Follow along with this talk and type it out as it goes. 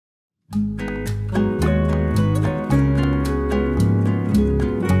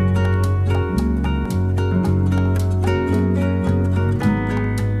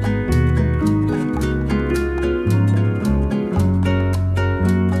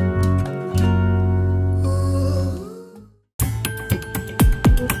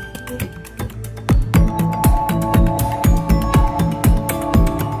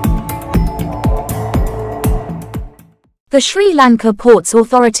The Sri Lanka Ports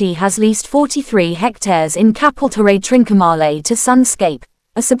Authority has leased 43 hectares in Kappalthure, Trincomalee to Scape,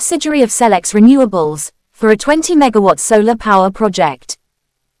 a subsidiary of Selex Renewables, for a 20-megawatt solar power project.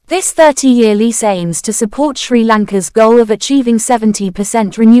 This 30-year lease aims to support Sri Lanka's goal of achieving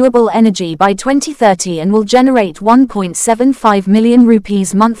 70% renewable energy by 2030 and will generate 1.75 million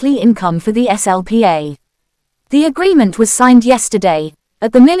rupees monthly income for the SLPA. The agreement was signed yesterday,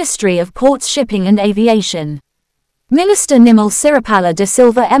 at the Ministry of Ports, Shipping and Aviation. Minister Nimal Siripala de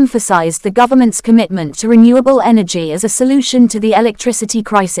Silva emphasized the government's commitment to renewable energy as a solution to the electricity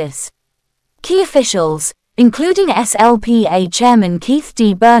crisis. Key officials, including SLPA Chairman Keith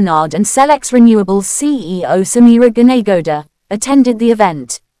D. Bernard and Selex Renewables CEO Samira Ganegoda, attended the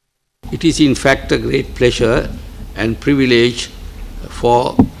event. It is in fact a great pleasure and privilege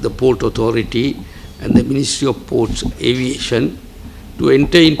for the Port Authority and the Ministry of Ports Aviation to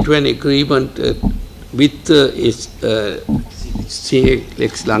enter into an agreement with Sri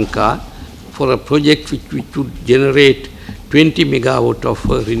Lanka for a project which would generate 20 megawatt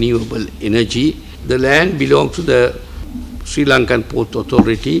of renewable energy. The land belongs to the Sri Lankan Ports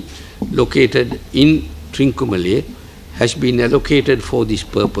Authority located in Trincomalee, has been allocated for this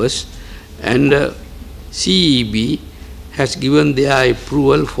purpose, and CEB has given their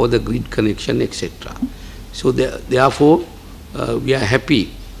approval for the grid connection, etc. So therefore we are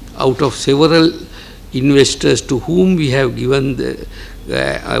happy. Out of several investors to whom we have given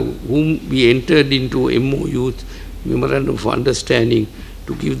whom we entered into MOU, Memorandum of Understanding,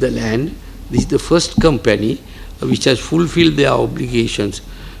 to give the land, this is the first company which has fulfilled their obligations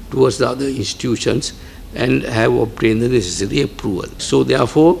towards the other institutions and have obtained the necessary approval. So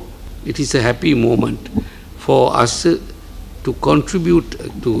therefore, it is a happy moment for us to contribute,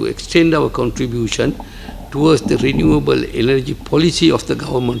 to extend our contribution towards the renewable energy policy of the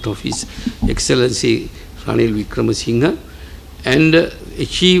government of His Excellency Ranil Wickremesinghe and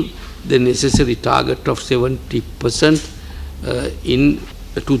achieve the necessary target of 70% in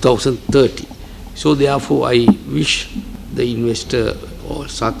 2030. So therefore I wish the investor all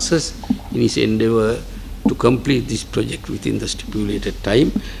success in his endeavor to complete this project within the stipulated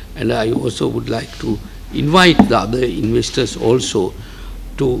time, and I also would like to invite the other investors also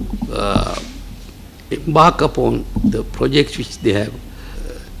to embark upon the projects which they have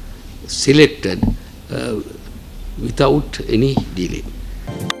selected without any delay.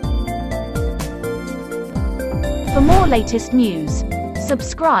 For more latest news,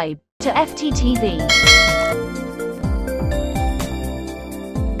 subscribe to FTTV.